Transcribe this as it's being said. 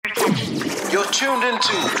You're tuned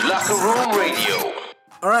into Locker Room Radio.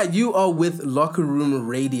 All right, you are with Locker Room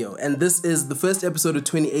Radio, and this is the first episode of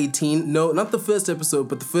 2018. No, not the first episode,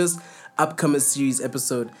 but the first upcoming series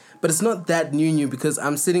episode. But it's not that new because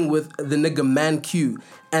I'm sitting with the nigga Man Q,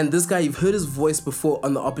 and this guy, you've heard his voice before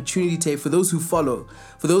on the Opportunity Tape. For those who follow,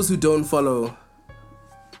 for those who don't follow,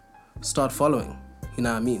 start following. You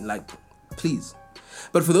know what I mean? Like, please.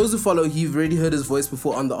 But for those who follow, you've already heard his voice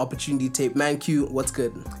before on the Opportunity Tape. Man Q, what's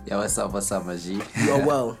good? Yo, what's up, my G? You are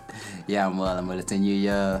well. Yeah, I'm well. I'm well. It's a new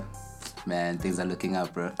year. Man, things are looking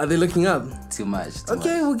up, bro. Are they looking up? Too much.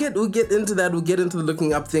 Okay, we'll get into that. We'll get into the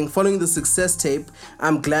looking up thing. Following the success tape,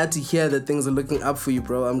 I'm glad to hear that things are looking up for you,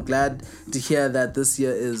 bro. I'm glad to hear that this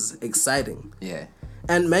year is exciting. Yeah.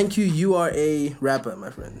 And Man Q, you are a rapper, my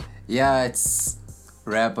friend. Yeah, it's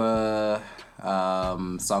rapper,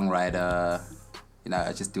 songwriter. You know,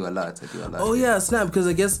 I just do a lot. Oh yeah, snap! Because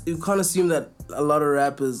I guess you can't assume that a lot of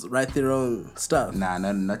rappers write their own stuff. Nah,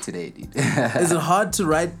 not today, dude. Is it hard to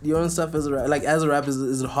write your own stuff as a rapper?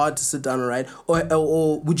 Is it hard to sit down and write,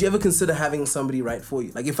 or would you ever consider having somebody write for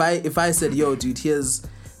you? Like if I said, "Yo, dude, here's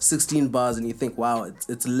 16 bars," and you think, "Wow,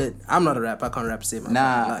 it's lit." I'm not a rapper. I can't rap to save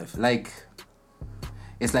my life. Like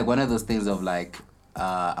it's like one of those things of like.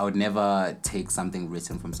 I would never take something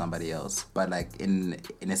written from somebody else, but like in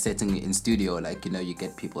a setting in studio, like, you know, you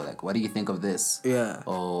get people like, what do you think of this? Yeah.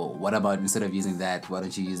 Or what about instead of using that, why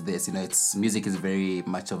don't you use this? You know, music is very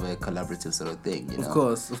much of a collaborative sort of thing, you know. Of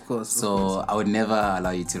course. So I would never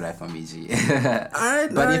allow you to write for me, G.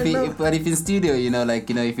 Alright. But if in studio, you know, like,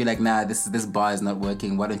 you know, if you're like, nah, this bar is not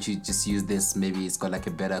working, why don't you just use this? Maybe it's got like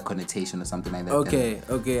a better connotation or something like that. Okay,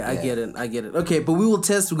 I get it. Okay, but we're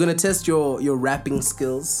gonna test your rapping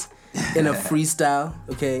skills in a freestyle,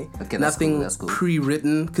 okay? Nothing that's cool.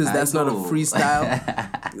 pre-written, because that's not a freestyle.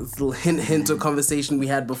 It's a little hint of conversation we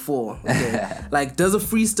had before, okay? Like, does a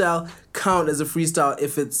freestyle count as a freestyle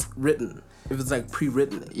if it's written? If it's like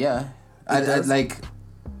pre-written? Yeah. I like,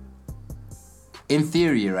 in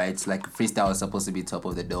theory, right, like freestyle is supposed to be top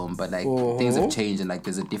of the dome, but like things have changed and like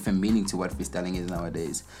there's a different meaning to what freestyling is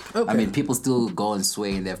nowadays. Okay. I mean, people still go and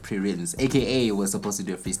sway and they have pre-written. AKA was supposed to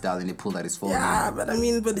do a freestyle and he pulled out his phone. Yeah, but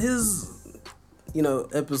his, you know,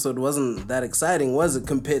 episode wasn't that exciting, was it,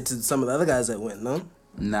 compared to some of the other guys that went, no?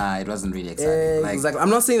 Nah, it wasn't really exciting. Exactly. I'm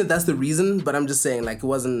not saying that that's the reason, but I'm just saying like it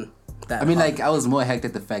wasn't that. I mean, hard. like I was more hacked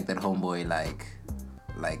at the fact that Homeboy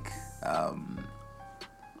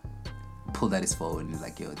pulled out his phone and he's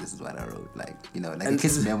like, yo, this is what I wrote. Like, you know, like, and he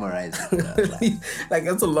can memorize it. Like,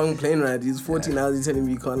 that's a long plane ride. He's 14 hours, he's telling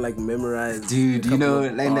me you can't, like, memorize. Dude, you know,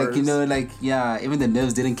 like, you know, like, yeah, even the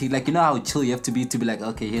nerves didn't kick. Like, you know how chill you have to be like,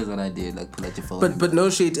 okay, here's what I did. Like, pull out your phone. But no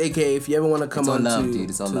shade, AKA, if you ever want to come on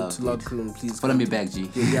to Locker Room, please. Follow me back, G.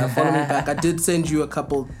 Yeah, follow me back. I did send you a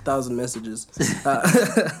couple thousand messages. All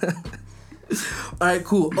right,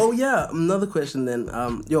 cool. Oh, yeah, another question then.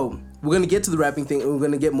 We're going to get to the rapping thing and we're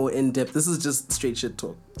going to get more in-depth. This is just straight shit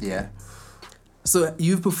talk. Yeah. So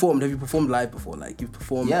you've performed. Have you performed live before? Like you've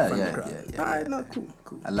performed in front of the crowd? Yeah. All right, no, cool.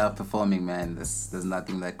 I love performing, man. There's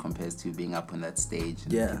nothing that compares to being up on that stage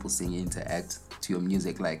and people seeing you interact to your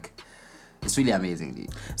music. Like, it's really amazing, dude.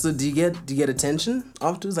 So do you get attention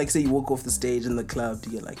afterwards? Like, say you walk off the stage in the club, do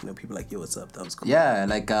you get like, you know, people like, yo, what's up? That was cool. Yeah,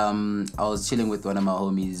 like I was chilling with one of my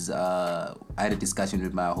homies. I had a discussion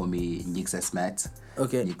with my homie Nix X-Mat.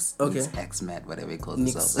 Okay. Nix X-Mat, whatever he calls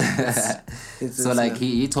Nix. himself. So like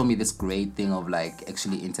he told me this great thing of like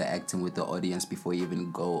actually interacting with the audience before you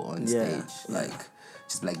even go on stage. Like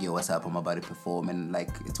just like, yo, what's up? I'm about to perform. And like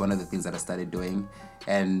it's one of the things that I started doing.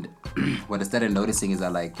 And what I started noticing is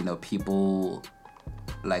that like, you know, people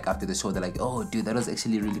like after the show they're like, oh dude, that was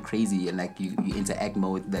actually really crazy. And like you interact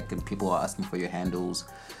more with that and people are asking for your handles.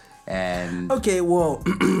 And okay, well,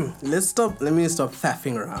 let me stop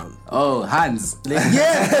faffing around. Oh, Hans. Yeah.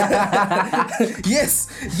 yes.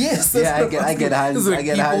 Yeah, I get Hans.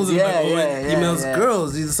 Emails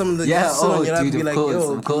girls. These are some of the dude,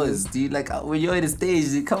 of course, dude. Like when you're on the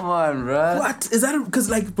stage, come on, bro. What is that?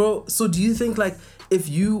 Because like, bro. So do you think like if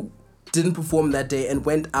you didn't perform that day and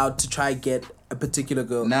went out to try get a particular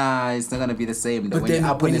girl, nah, it's not gonna be the same. But when then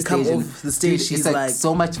you're up when you come off the stage, she's like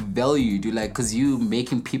so much value, dude. Like, cause you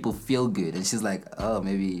making people feel good, and she's like, oh,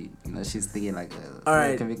 maybe you know, she's thinking like, all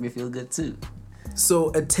right, can make me feel good too.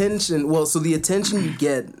 So attention. Well, so the attention you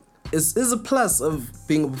get is a plus of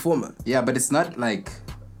being a performer. Yeah, but it's not like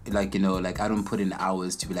like, you know, like I don't put in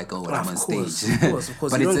hours to be like, oh, when I'm on stage. Of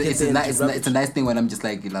course. But it's a nice thing when I'm just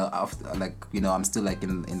like, you know, after, like, you know, I'm still like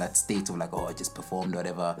in that state of like, oh, I just performed or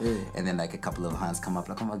whatever, and then like a couple of hands come up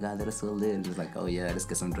like, oh my god, that is so lit. And it's like, oh yeah, let's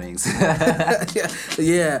get some drinks.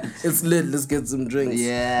 yeah, it's lit. Let's get some drinks.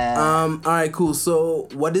 Yeah. All right, cool. So,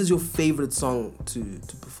 what is your favorite song to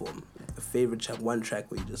perform? A favorite one track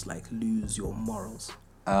where you just like lose your morals?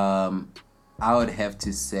 I would have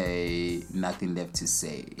to say Nothing Left to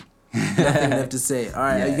Say. Nothing Left to Say. All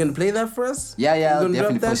right, are you gonna play that for us? Yeah,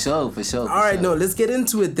 definitely, for sure. All right, no, let's get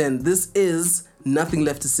into it then. This is Nothing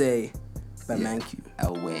Left to Say by Manq.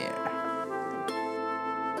 Aware.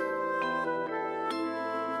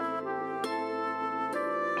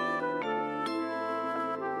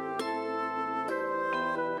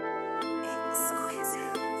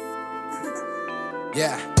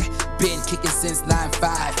 Yeah, been kicking since 9-5.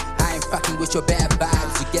 I ain't fucking with your bad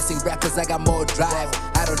vibes. You guessing rappers, I got more drive.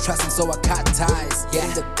 I don't trust them, so I cut ties. Get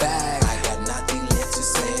in the bag. I got nothing left to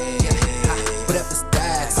say. Put up the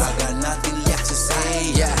stacks. I got nothing left to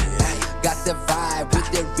say. Yeah, got the vibe with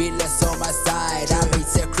the realest on my side. I made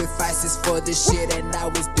sacrifices for this shit, and now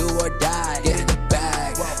it's do or die. Get in the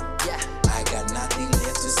bag. I got nothing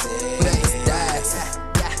left to say. Put up the stacks.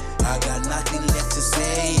 I got nothing left to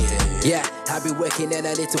say. Yeah, I be working and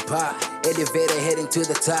I need to pop. Elevator heading to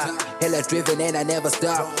the top. Hella driven and I never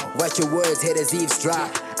stop. Watch your words, haters eavesdrop.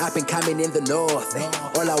 I've been coming in the north.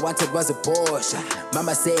 All I wanted was a Porsche.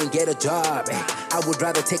 Mama saying get a job. I would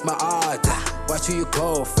rather take my art. Watch who you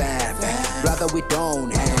go, fam. Rather we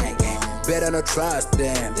don't hang. Better not trust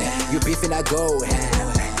them. You beefing, I go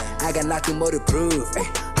ham. I got nothing more to prove.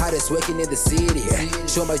 Hardest working in the city.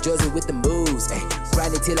 Show my Josie with the moves.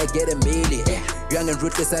 Grinding till I get a million. Young and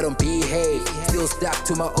ruthless, I don't behave. Still stuck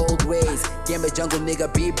to my old ways. Game a jungle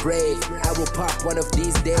nigga, be brave. I will pop one of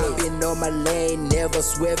these days. Been on my lane, never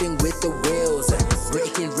swerving with the wheels.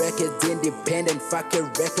 Breaking records, independent, fucking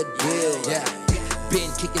record deal. Yeah,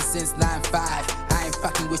 been kicking since 9-5. I ain't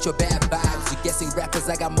fucking with your bad vibes. You guessing rappers,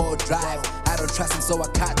 I got more drive. I don't trust them, so I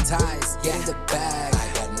cut ties. Get in the bag. I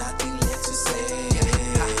got nothing left to say.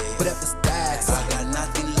 Put up the stacks. I got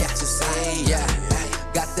nothing left to say. Yeah,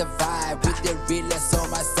 got the vibe with the realest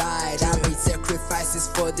on my side. I made sacrifices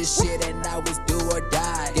for this shit, and now it's do or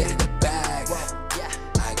die. Get in the bag.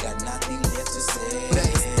 I got nothing left to say. Put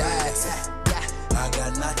up the stacks. I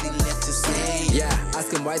got nothing left to say. Yeah, ask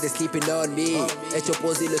them why they sleeping on me. At your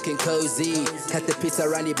posy looking cozy. Cut the pizza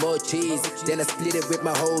around it, more cheese. Then I split it with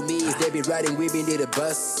my homies. They be riding with me near the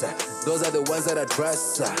bus. Those are the ones that I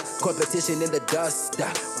trust. Competition in the dust.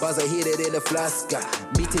 Bars are heated in the flask.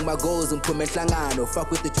 Meeting my goals and put me tlangano.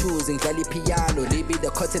 Fuck with the choosing, Gali piano. Leave me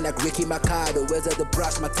the cotton like Ricky Mercado. Where's the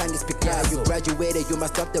brush? My tongue is picado. You graduated, you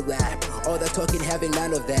must stop the rap. All the talking, having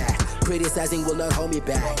none of that. Criticizing will not hold me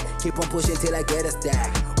back. Keep on pushing till I get a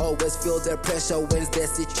stack. Always feel the pressure when's the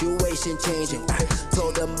situation changing.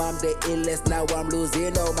 Told them I'm the illest, now I'm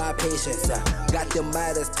losing all my patience. Got the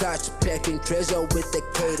Midas touch, packing treasure with the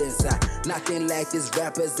cadence. Nothing like these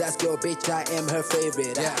rappers, ask your bitch, I am her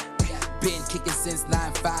favorite. Been kicking since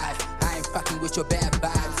 9-5. I ain't fucking with your bad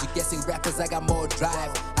vibes. You guessing rappers, I got more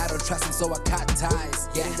drive. I don't trust them, so I cut ties.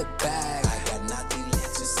 Get in the bag. I got nothing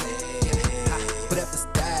left to say. Put up the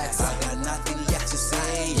stacks. I got nothing left to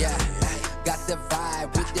say. Yeah, got the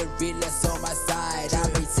vibe with the realest on my side. I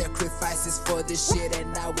made sacrifices for this shit,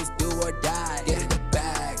 and now it's do or die. Get in the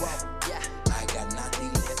bag. I got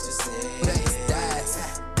nothing left to say. Put up the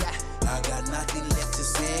stacks. I got nothing left to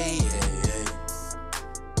say.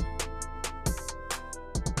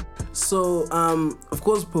 So, of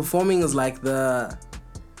course, performing is like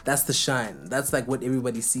that's the shine. That's like what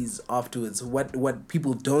everybody sees afterwards. What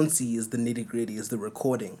people don't see is the nitty-gritty, is the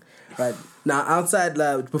recording, right? Now, outside,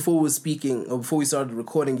 before we were speaking, or before we started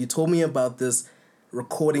recording, you told me about this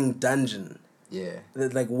recording dungeon. Yeah.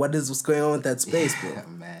 Like, what's going on with that space, bro? Yeah,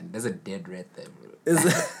 man, there's a dead rat there, bro. Is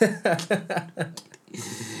it?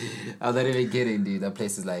 I'm not even kidding, dude. That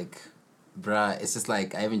place is like, bruh, it's just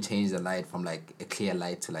like, I even changed the light from like a clear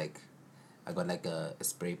light to like, I got like a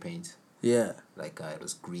spray paint. Yeah. Like it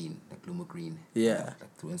was green, like Luma green. Yeah.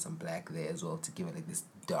 Like threw in some black there as well to give it like this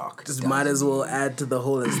dark. Just might as well add to the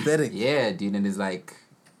whole aesthetic. Yeah, dude, and it's like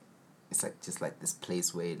just like this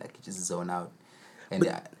place where like you just zone out. And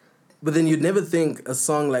but then you'd never think a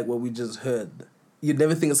song like what we just heard. You'd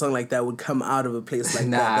never think a song like that would come out of a place like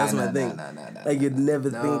that. That's my thing. Like you'd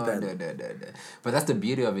never think that. No. But that's the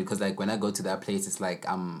beauty of it, because like when I go to that place, it's like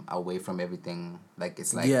I'm away from everything. Like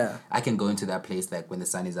it's like I can go into that place like when the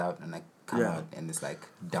sun is out and like come out and it's like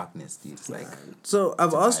darkness, dude. It's like. So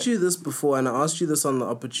I've asked you this before, and I asked you this on the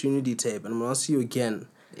opportunity tape, and I'm gonna ask you again.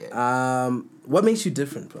 Yeah. What makes you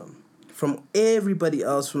different from everybody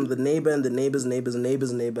else, from the neighbor and the neighbor's neighbor's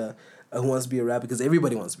neighbor's neighbor who wants to be a rapper? Because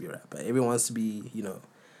everybody wants to be a rapper. Everyone wants to be,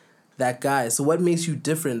 that guy. So what makes you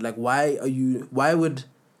different? Like, why would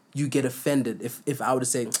you get offended if I were to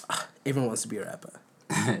say, everyone wants to be a rapper?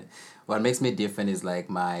 What makes me different is like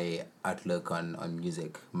my outlook on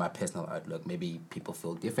music, my personal outlook. Maybe people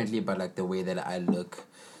feel differently, but like the way that I look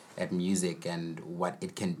at music and what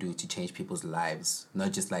it can do to change people's lives.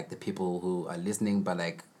 Not just like the people who are listening, but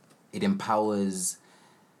like it empowers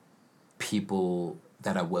people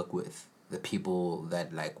that I work with. The people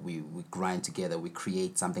that like we grind together, we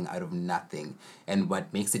create something out of nothing. And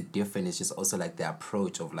what makes it different is just also like the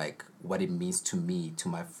approach of like what it means to me, to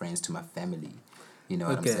my friends, to my family. You know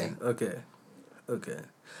what I'm saying? Okay.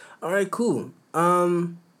 All right, cool.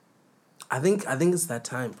 I think it's that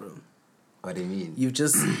time, bro. What do you mean? You've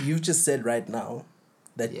just said right now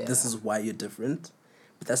that this is why you're different,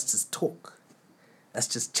 but that's just talk. That's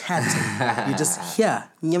just chatting. You're just here.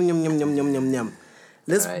 Yum yum yum yum yum yum yum.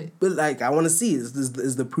 But like, I want to see,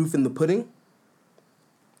 is the proof in the pudding?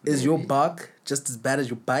 Is your bark just as bad as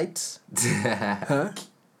your bite? Huh?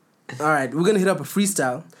 All right, we're gonna hit up a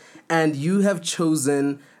freestyle, and you have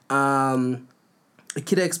chosen a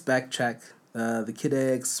Kid X backtrack. The Kid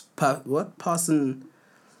X Parson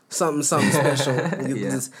something special.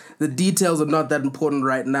 The details are not that important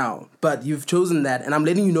right now, but you've chosen that, and I'm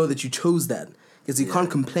letting you know that you chose that because you can't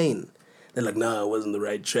complain. They're like, nah, it wasn't the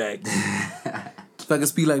right track. If I can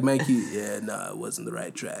speak like Mikey, it wasn't the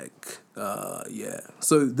right track.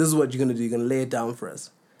 So this is what you're gonna do. You're gonna lay it down for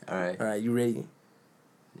us. All right, you ready?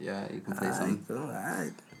 Yeah, you can play something. All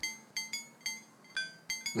right.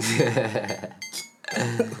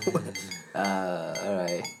 All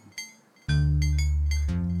right.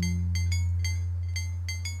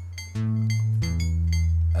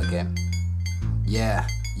 Okay. Yeah.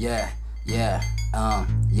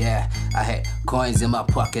 I had coins in my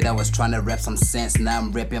pocket, I was trying to rap some sense. Now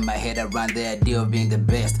I'm wrapping my head around the idea of being the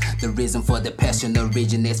best. The reason for the passion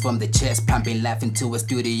originates from the chest, pumping life into a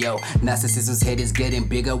studio. Narcissism's head is getting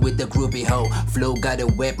bigger with the groupie hoe. Flow got a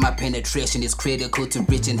web, my penetration is critical to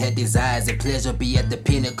reaching her desires. A pleasure be at the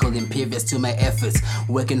pinnacle, impervious to my efforts.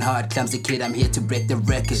 Working hard, clumsy kid, I'm here to break the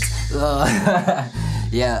records.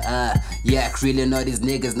 Grilling all these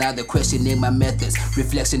niggas, now they're questioning my methods.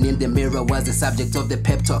 Reflection in the mirror was the subject of the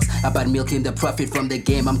pep talks about milking the profit from the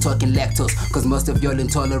game. I'm talking lactose, cause most of y'all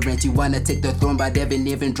intolerant. You wanna take the throne, but haven't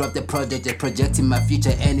even dropped the project. They're projecting my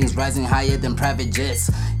future earnings rising higher than private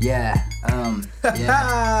jets. Wait.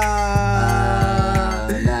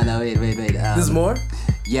 There's more?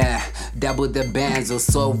 Yeah, double the bands or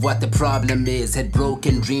solve what the problem is. Had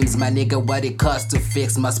broken dreams, my nigga, what it costs to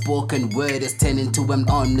fix. My spoken word is turning to an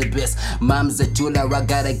omnibus. Mom's a jeweler, I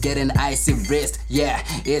gotta get an icy wrist. Yeah,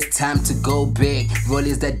 it's time to go big.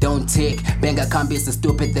 Rollies that don't tick. Banger can't be so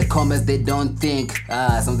stupid, the commas they don't think.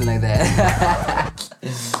 Something like that.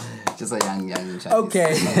 Just a young Chinese.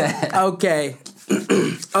 Okay.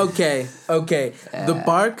 The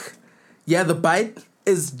bark, the bite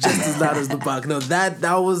is just as loud as the bark. No, that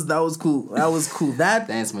was cool. That was cool.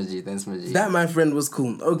 Thanks, my G. That, my friend, was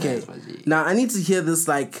cool. Okay. Thanks, my G. Now I need to hear this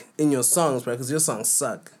like in your songs, right? Because your songs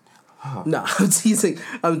suck. No, I'm teasing.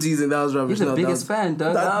 That was rubbish. You're the biggest fan,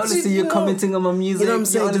 dog. I only see you commenting on my music. You know what I'm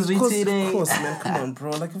saying? Of course, man. Come on, bro.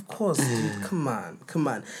 Like, of course, dude. Come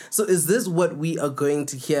on. So is this what we are going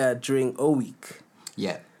to hear during O Week?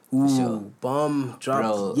 Yeah. Ooh, sure. Bomb dropped.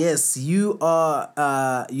 Bro. Yes, you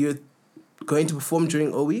are. You're going to perform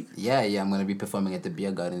during O Week? Yeah. I'm gonna be performing at the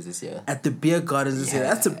Beer Gardens this year. At the Beer Gardens this year.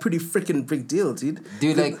 That's a pretty freaking big deal, dude.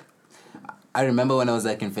 Dude, like, I remember when I was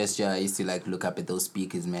like in first year, I used to like look up at those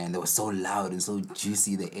speakers, man. They were so loud and so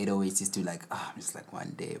juicy. The 808s used to like, I'm just like,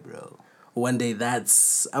 one day, bro. One day,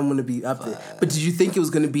 I'm gonna be up there. But did you think it was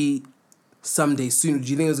gonna be someday soon? Did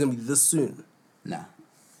you think it was gonna be this soon? Nah.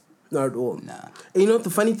 Not at all. Nah. And you know what the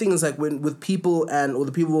funny thing is, like, when with people or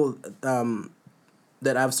the people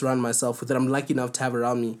that I've surrounded myself with, that I'm lucky enough to have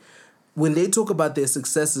around me, when they talk about their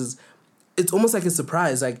successes, it's almost like a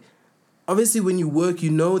surprise. Like, obviously when you work, you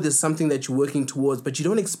know there's something that you're working towards, but you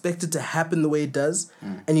don't expect it to happen the way it does,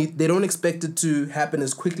 and they don't expect it to happen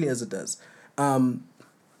as quickly as it does.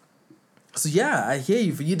 So yeah, I hear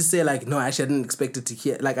you. For you to say like, no, actually I didn't expect it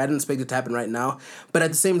to happen right now. But at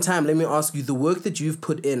the same time, let me ask you, the work that you've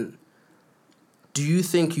put in, do you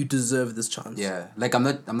think you deserve this chance? Yeah, like I'm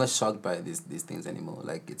not shocked by these things anymore.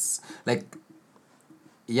 Like it's like,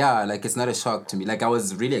 yeah, like it's not a shock to me. Like I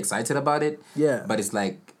was really excited about it. Yeah. But it's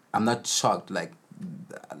like I'm not shocked. Like,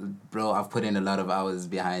 bro, I've put in a lot of hours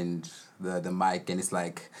behind the mic, and it's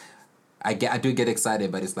like, I do get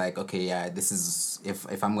excited, but it's like, okay, yeah, this is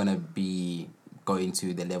if I'm gonna be going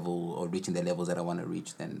to the level or reaching the levels that I want to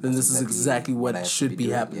reach, then this is exactly what should be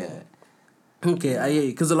happening. Yeah. Okay, I hear you.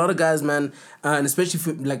 Because a lot of guys, man, and especially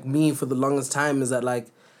for like me, for the longest time, is that like,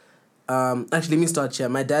 actually, let me start here.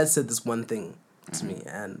 My dad said this one thing to me,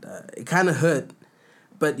 and it kind of hurt.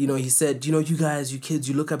 But he said, you guys, you kids,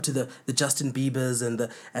 you look up to the Justin Biebers and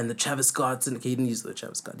the Travis Scotts, and okay, he didn't use the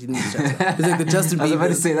Travis Scott. He didn't use Travis Scott. He's like the Justin Bieber. I was about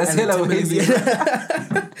to say that's hella wavy.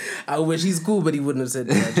 I wish he's cool, but he wouldn't have said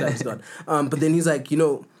Travis Scott. But then he's like,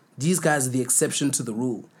 these guys are the exception to the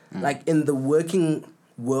rule. Like in the working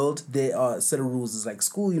world, there are a set of rules. It's like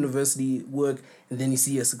school, university, work, and then you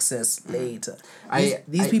see your success later.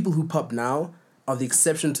 These people who pop now are the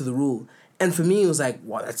exception to the rule. And for me, it was like,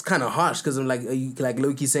 wow, that's kind of harsh because I'm like,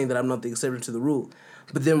 low-key saying that I'm not the exception to the rule.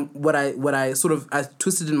 But then what I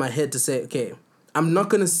twisted in my head to say, okay, I'm not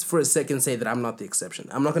going to for a second say that I'm not the exception.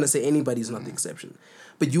 I'm not going to say anybody's not the exception.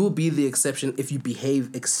 But you will be the exception if you behave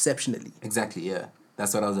exceptionally. Exactly, yeah.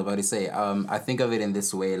 That's what I was about to say. I think of it in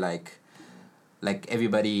this way, like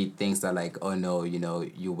everybody thinks that like, oh no,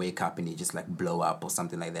 you wake up and you just like blow up or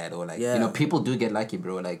something like that, or like people do get lucky,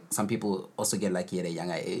 bro. Like some people also get lucky at a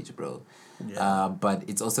younger age, bro. Yeah. But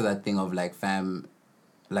it's also that thing of like, fam,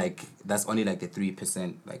 like that's only like the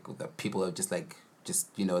 3%, like the people are just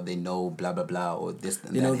they know blah blah blah or this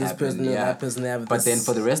and that this happened. person, that person, they have but then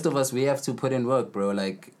for the rest of us, we have to put in work, bro.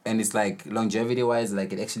 Like, and it's like longevity wise,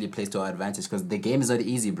 like it actually plays to our advantage because the game is not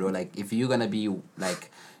easy, bro. Like if you're gonna be like,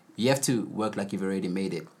 you have to work like you've already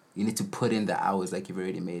made it. You need to put in the hours like you've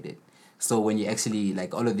already made it. So when you actually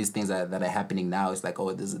like all of these things that are happening now, it's like,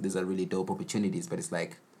 oh, these are really dope opportunities, but it's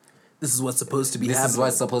like, this is what's supposed to be happening. This is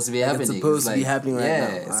what's supposed to be happening. It's supposed to be happening right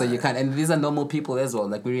now. Yeah, so you can't, and these are normal people as well.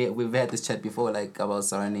 Like we've had this chat before, like about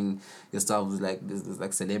surrounding yourself with like this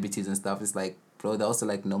like celebrities and stuff. It's like, bro, they're also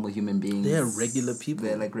like normal human beings. They're regular people.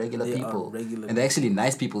 They're like regular people. Regular and they're actually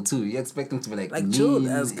nice people too. You expect them to be like mean, chill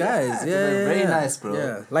as guys. Yeah, very nice, bro.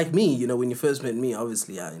 Yeah, like me. When you first met me,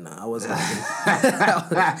 obviously, I wasn't.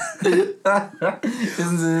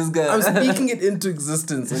 Isn't this guy? I'm speaking it into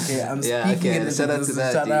existence. Okay, I'm speaking it into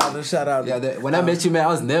existence. Shout out. Yeah, when I met you, man, I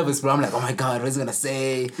was nervous, bro. I'm like, oh my god, what's he gonna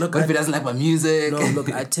say? What if he doesn't like my music? No, look,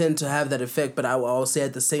 I tend to have that effect, but I'll say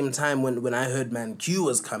at the same time when I heard Man Q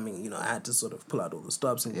was coming, I had to sort of pull out all the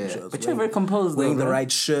stops and make sure. But you're very composed, wearing though, the right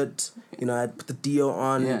shirt. I'd put the Dio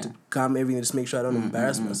on to calm everything, just make sure I don't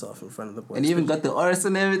embarrass myself in front of the boys. And you even got the Oris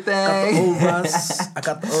and everything. I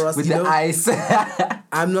got the Oris with the ice.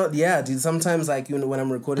 I'm not. Yeah, dude. Sometimes like when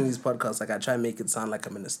I'm recording these podcasts, like I try and make it sound like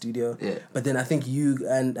I'm in a studio. Yeah. But then I think you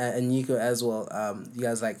and Nico as well. You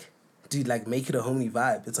guys like, dude, like make it a homely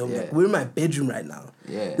vibe. It's homely. Like, we're in my bedroom right now.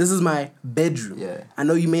 Yeah. This is my bedroom. Yeah. I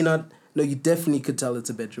know you may not. No, you definitely could tell it's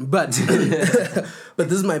a bedroom, but but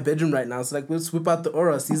this is my bedroom right now. So like, let's whip out the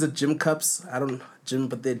Oros. These are gym cups. I don't gym,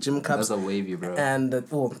 but they're gym cups. That's a wavy, bro. And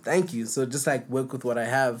thank you. So just like work with what I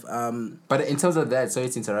have. But in terms of that, sorry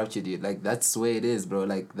to interrupt you, dude. Like that's where it is, bro.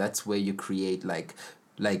 Like that's where you create like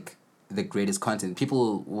the greatest content.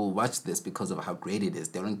 People will watch this because of how great it is.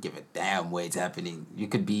 They don't give a damn where it's happening. You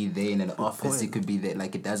could be there in an office. You could be there.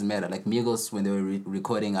 Like it doesn't matter. Like Migos when they were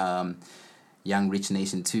recording Young Rich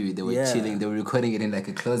Nation 2, they were chilling, they were recording it in like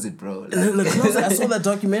a closet, bro. Like, in the closet, I saw that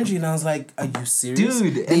documentary and I was like, are you serious?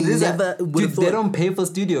 Dude, they don't pay for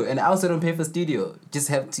studio, and I also don't pay for studio.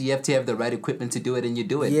 You have to have the right equipment to do it, and you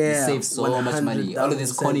do it. Yeah, you save so much money. All of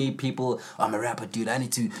these corny people, I'm a rapper, dude, I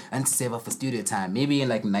need to save up for studio time. Maybe in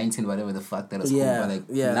like 19, whatever the fuck, that was cool. But like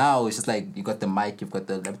now it's just like you got the mic, you've got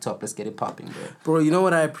the laptop, let's get it popping, bro. Bro, you know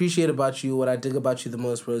what I appreciate about you, what I dig about you the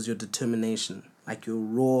most, bro, is your determination. Like your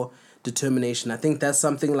raw determination. I think that's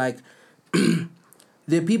something like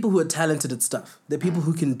there are people who are talented at stuff. There are people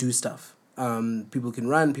who can do stuff. People can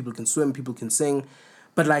run, people can swim, people can sing.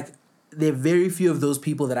 But like there are very few of those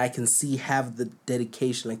people that I can see have the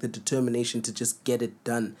dedication, like the determination to just get it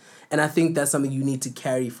done. And I think that's something you need to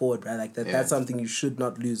carry forward, right? Like that's something you should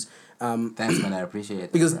not lose. Thanks, man. I appreciate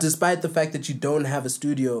it. Because despite the fact that you don't have a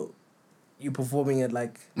studio, you're performing at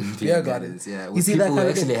like beer gardens. Yeah, you see people that kind who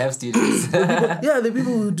of actually have studios. The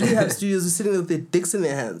people who do have studios are sitting there with their dicks in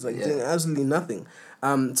their hands, like doing absolutely nothing.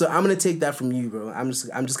 So I'm gonna take that from you, bro. I'm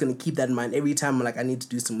just gonna keep that in mind every time. I'm like, I need to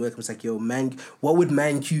do some work. I'm just like, yo, man, what would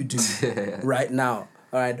Man Q do right now?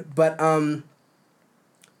 All right, but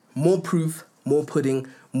more proof, more pudding,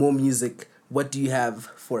 more music. What do you have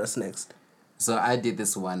for us next? So I did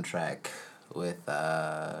this one track with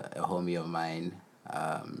a homie of mine.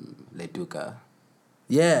 Leduka.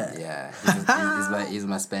 Yeah. He's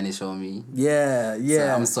my Spanish homie. Yeah. So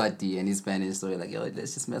I'm Swati and he's Spanish, so we're like, yo,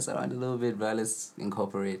 let's just mess around a little bit, bro. Let's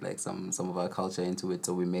incorporate like some of our culture into it.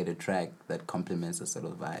 So we made a track that complements the sort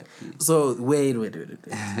of vibe. So wait.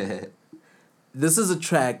 This is a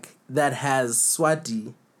track that has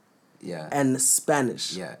Swati and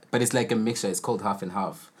Spanish. Yeah, but it's like a mixture. It's called Half and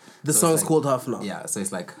Half. The song's called Half and Half. Yeah, so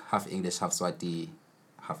it's like half English, half Swati,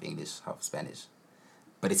 half English, half Spanish.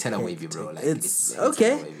 But it's hella wavy, bro. Like it's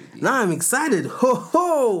okay. Wavy, now I'm excited.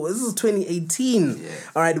 Ho! This is 2018. Yeah.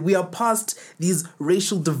 All right, we are past these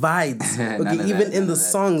racial divides. Okay, even in the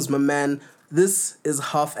songs, my man. This is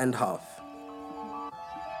Half and Half.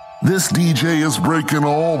 This DJ is breaking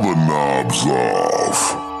all the knobs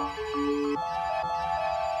off.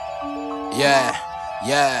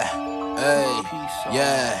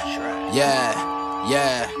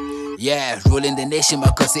 Yeah, ruling the nation, my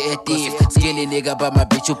cause it thief. Skinny nigga, but my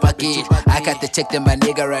bitch you packet. I got to check them, my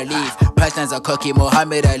nigga, I leave. Punchlines are cocky,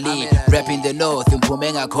 Muhammad Ali. Rapping the north, in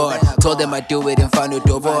Pumenga court. Told them I do it in Fanu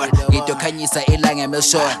Dobor. Ito Kanyisa ilang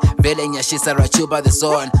Emilshon. Velenya Shisa Rachuba the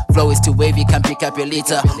son. Flow is too wavy, can't pick up your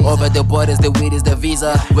liter. Over the borders, the weed is the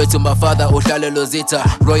visa. Word to my father, Uhlale Lozita.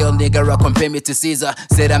 Royal nigga, compare me to Caesar.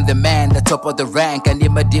 Said I'm the man, the top of the rank. I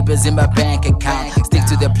need my dippers in my bank account. Stick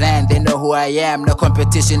to the plan, they know who I am. No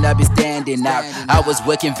competition, I be standing out. I was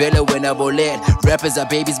working velo when I bullet. Rappers are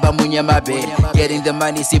babies, bamunya my bed. Getting the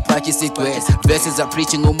money, see patchy sit west. Verses are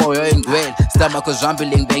preaching umoyo and gwell. Stomach was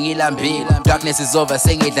rumbling, banging lambi. Darkness is over,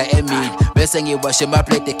 saying it like Emil. Besang it, wash my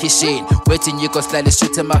plate, the kitchen. Waiting, you go slightly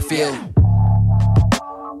shoot in my field.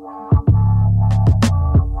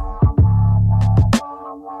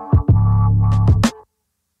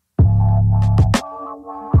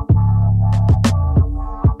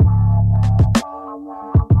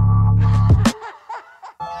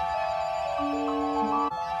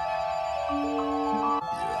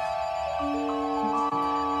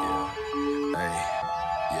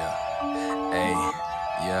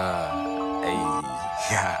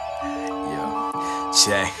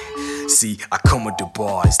 Check. See, I come with the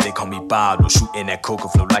boys, they call me Pablo. Shooting that coca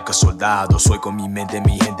flow like a soldado. Soy con mi mente,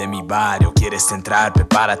 mi gente, mi barrio. ¿Quieres entrar?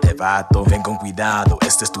 Prepárate, vato. Ven con cuidado,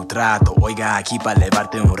 este es tu trato. Oiga, aquí pa'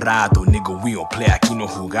 levarte un rato. Nigga, we don't play, aquí no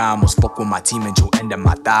jugamos. Fuck with my team and you end up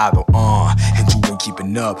matado. And you ain't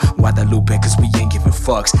keeping up. Guadalupe, cause we ain't giving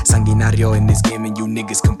fucks. Sanguinario in this game and you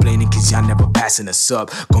niggas complaining cause y'all never passing us up.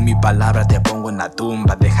 Con mi palabra te pongo en la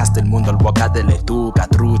tumba. Dejaste el mundo al boca de letuca,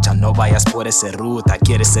 trucha. No vayas por esa ruta.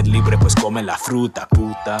 Quieres ser libre, pues come la fruta,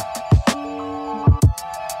 puta.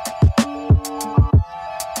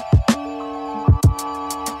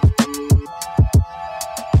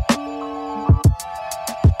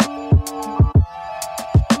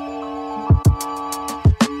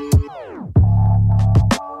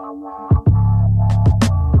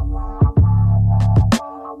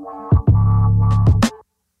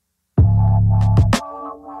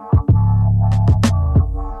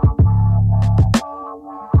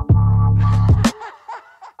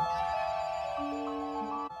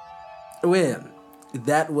 Well,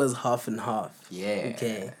 that was Half and Half. Yeah.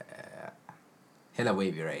 Okay. Hella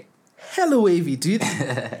wavy, right? Hella wavy, dude.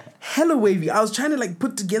 Hella wavy. I was trying to like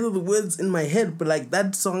put together the words in my head, but like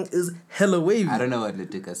that song is hella wavy. I don't know what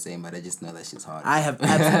Lutuka's saying, but I just know that shit's hard. I have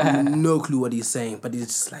absolutely no clue what he's saying, but it's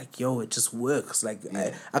just like, yo, it just works. Like,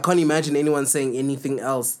 yeah. I can't imagine anyone saying anything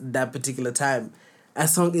else that particular time. That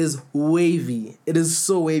song is wavy. It is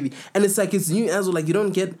so wavy. And it's like, it's new as well. Like, you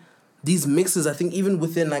don't get these mixes. I think even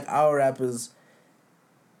within like our rappers,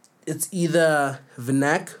 it's either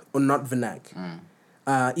Vernac or not Vernac.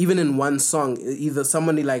 Even in one song, either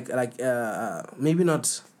somebody like maybe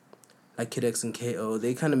not like Kid X and KO,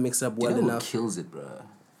 they kind of mix up well enough. Kills it, bro.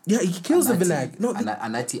 Yeah, he kills the Vernac. No,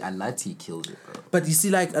 Anati kills it, bro. But you see,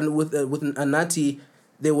 like with Anati,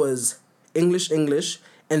 there was English,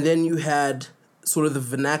 and then you had sort of the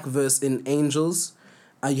Vernac verse in Angels.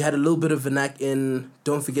 You had a little bit of Vernac in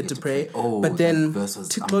Don't Forget to Pray. Oh, but then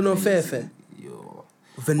Tiklo no Fefe.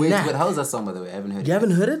 Wait, but how's that song, by the way? I haven't heard it. You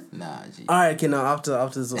haven't heard it? Nah, gee. All right, okay, now after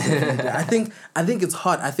this, I think it's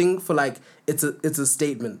hot. I think for like it's a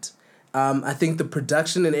statement. I think the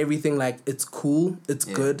production and everything, like, it's cool, it's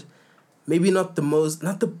good. Maybe not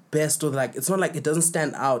the best, or like it's not like it doesn't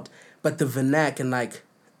stand out, but the Vernac and like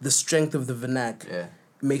the strength of the Vernac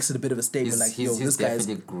makes it a bit of a statement. He's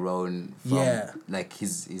definitely grown from, like,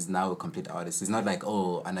 he's now a complete artist. He's not like,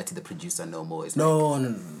 oh, Anati the producer no more. It's No,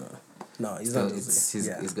 he's so not.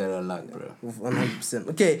 He's got it unlocked, bro. 100%.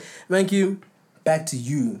 Okay, thank you. Back to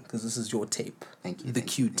you, because this is your tape. Thank you. The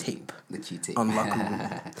Q tape. The Q tape. On Locker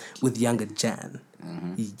Room with Younger Jan.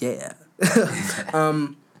 Yeah.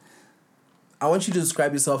 I want you to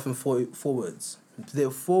describe yourself in four words. There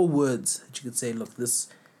are 4 words that you could say, look, this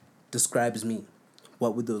describes me.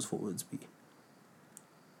 What would those 4 words be?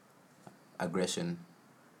 Aggression,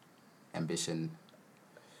 ambition,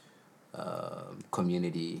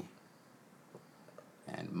 community,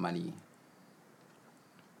 and money.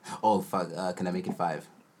 Oh, fuck. Can I make it 5?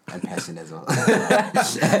 And passion as well.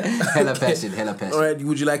 Hella passion. All right,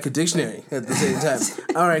 would you like a dictionary at the same time?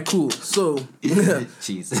 All right, cool. So,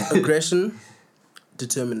 Jeez. aggression,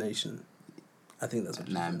 determination. I think that's what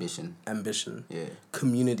ambition. Ambition. Yeah.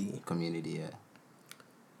 Community,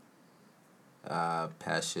 yeah.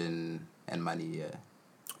 Passion and money, yeah.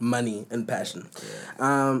 Money and passion.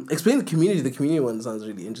 Yeah. Explain the community. The community one sounds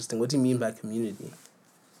really interesting. What do you mean by community?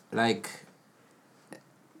 Like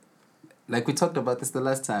we talked about this the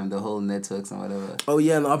last time, the whole networks and whatever. Oh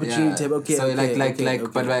yeah, and the opportunity tab. Okay. So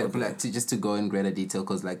okay, but just to go in greater detail,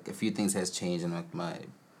 because like a few things has changed and like my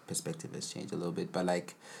perspective has changed a little bit. But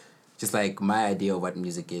like, just like my idea of what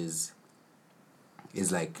music is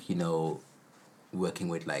like, you know, working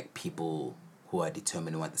with like people who are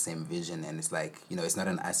determined and want the same vision, and it's like, you know, it's not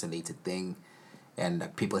an isolated thing, and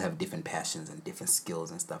like, people have different passions and different skills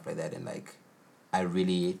and stuff like that, and like, I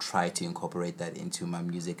really try to incorporate that into my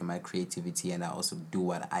music and my creativity, and I also do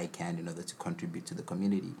what I can in order to contribute to the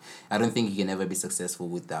community. I don't think you can ever be successful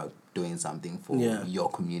without doing something for your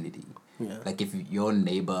community. Yeah. Like if your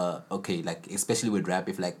neighbor, okay, like especially with rap,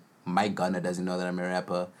 if like Mike Gunner doesn't know that I'm a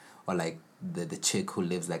rapper, or like the chick who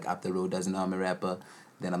lives like up the road doesn't know I'm a rapper,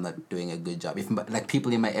 then I'm not doing a good job. If like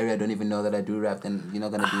people in my area don't even know that I do rap, then you're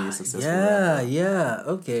not gonna be a successful rapper. Yeah,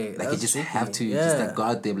 okay. Like you just have to just like go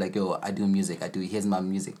out there, like, yo, I do music. Here's my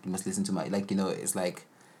music. You must listen to my, like, you know, it's like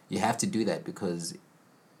you have to do that, because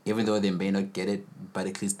even though they may not get it, but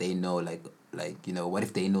at least they know, like you know, what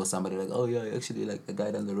if they know somebody like, oh yeah, actually like the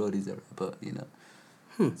guy down the road is a rapper, you know.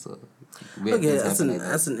 So okay, that's an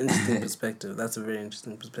interesting perspective. That's a very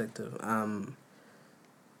interesting perspective.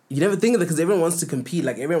 You never think of it because everyone wants to compete.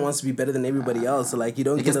 Like everyone wants to be better than everybody else. So like you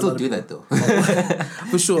don't. You can still do that though.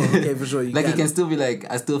 For sure. Okay, for sure. You can still be like,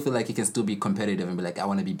 I still feel like you can still be competitive and be like, I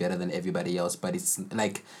want to be better than everybody else. But it's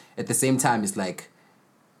like at the same time, it's like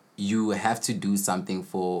you have to do something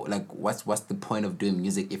for, like, what's the point of doing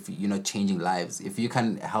music if you're not changing lives? If you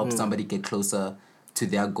can help somebody get closer to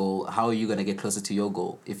their goal, how are you gonna get closer to your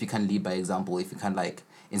goal? If you can lead by example, if you can like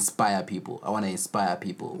inspire people. I want to inspire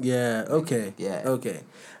people. Yeah, okay. Yeah. Okay.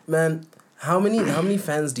 Man, how many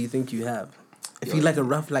fans do you think you have? If you like a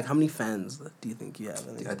rough, like, how many fans do you think you have?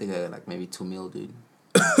 I think I got like maybe 2 mil, dude.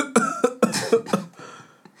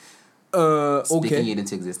 Okay. Speaking it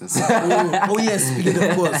into existence. Oh yeah, speaking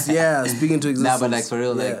of course. Yeah, speaking to existence. Nah, but like for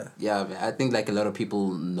real, like, yeah, I think like a lot of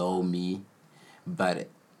people know me, but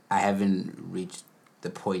I haven't reached the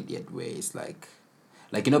point yet where it's like,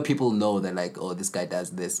 you know, people know that like, oh, this guy does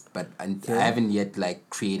this, but I haven't yet like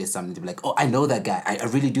created something to be like, oh, I know that guy. I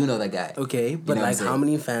really do know that guy. Okay, but you know, like, how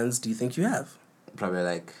many fans do you think you have? Probably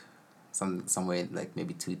like somewhere like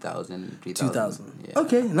maybe 2,000, 3,000. 2,000. Yeah.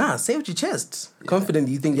 Okay, say with your chest. Yeah. Confident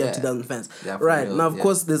you think you have 2,000 fans. Yeah, right, real, now of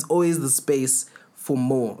course there's always the space for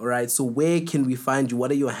more, right? So where can we find you?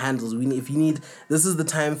 What are your handles? If you need, this is the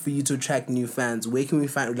time for you to attract new fans. Where can we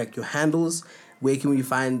find like your handles? Where can we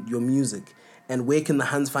find your music? And where can the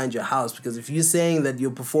Huns find your house? Because if you're saying that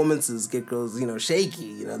your performances get girls, you know, shaky,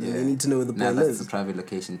 you know, then they need to know where the boy lives. That's a private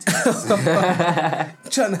location too.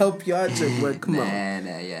 Trying to help you out, Chick, but come on.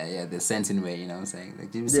 Yeah, the Sentin way, you know what I'm saying?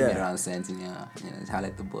 Like, you see me around Sentin, you know,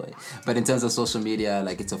 highlight the boy. But in terms of social media,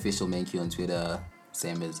 like, it's official ManQ on Twitter,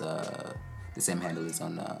 same as, the same handle is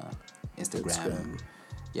on Instagram.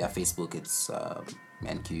 Yeah, Facebook, it's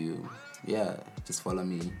ManQ. Yeah, just follow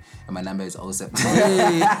me. And my number is 07.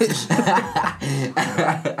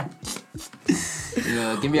 You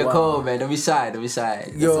know, give me a call, man. Don't be shy.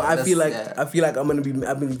 Yo, I feel like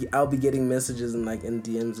I'll be getting messages and like in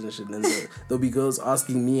DMs and shit, and there'll be girls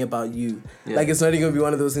asking me about you. Yeah. Like, it's not even gonna be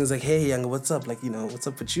one of those things like, hey, Younger, what's up? Like, you know, what's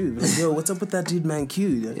up with you? Like, yo, what's up with that dude,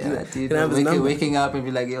 ManQ? Yeah, dude. Waking up and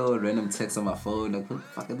be like, yo, random text on my phone. Like, who the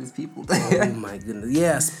fuck are these people? Oh my goodness.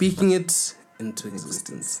 Yeah, speaking it into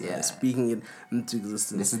existence. Yeah. Speaking it into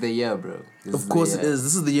existence. This is the year, bro. Of course it is.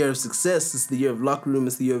 This is the year of success. This is the year of Locker Room.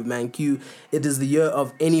 It's the year of ManQ. It is the year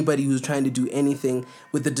of anybody who's trying to do anything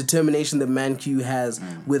with the determination that ManQ has,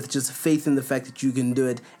 with just faith in the fact that you can do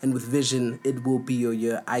it, and with vision. It will be your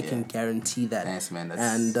year. I can guarantee that. Thanks, man.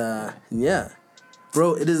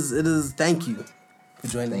 Bro, it is. Thank you for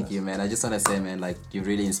joining us. Thank you, man. I just want to say, man, like, you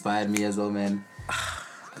really inspired me as well, man.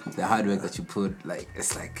 The hard work that you put, like,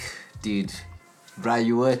 it's like, dude, Bro,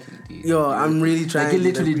 you working, dude. Yo, I'm really trying. Like, he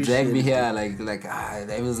literally dragged me here.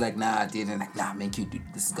 It was like, nah, dude. And like, nah, man, dude,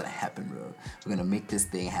 this is gonna happen, bro. We're gonna make this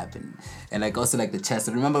thing happen. And like, also like the chest.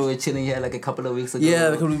 Remember we were chilling here like a couple of weeks ago. Yeah,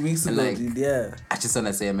 a couple of weeks ago, like, dude. Yeah. I just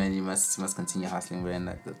wanna say, man, you must continue hustling, bro. And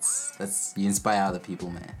like, that's you inspire other people,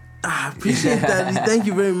 man. I appreciate that. Thank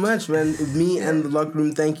you very much, man. Me and the Locker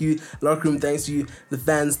Room, thank you. Locker Room, thanks you. The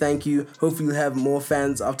fans, thank you. Hopefully you'll have more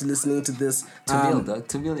fans after listening to this. 2 million, dog.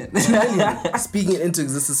 2 million. Speaking it into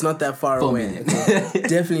existence, not that far 4 away. million. Okay?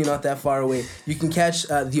 Definitely not that far away. You can catch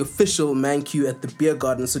the official Man-Q at the Beer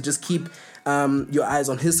Garden. So just keep your eyes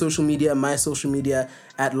on his social media, my social media,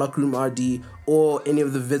 at Locker Room RD, or any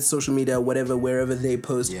of the Vit's social media, whatever, wherever they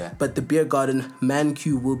post. Yeah. But the Beer Garden,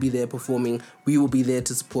 Man-Q will be there performing. We will be there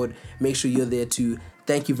to support. Make sure you're there too.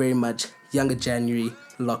 Thank you very much. Younger January,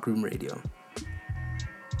 Locker Room Radio.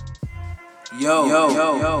 Yo,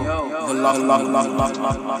 the Locker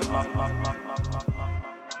Room.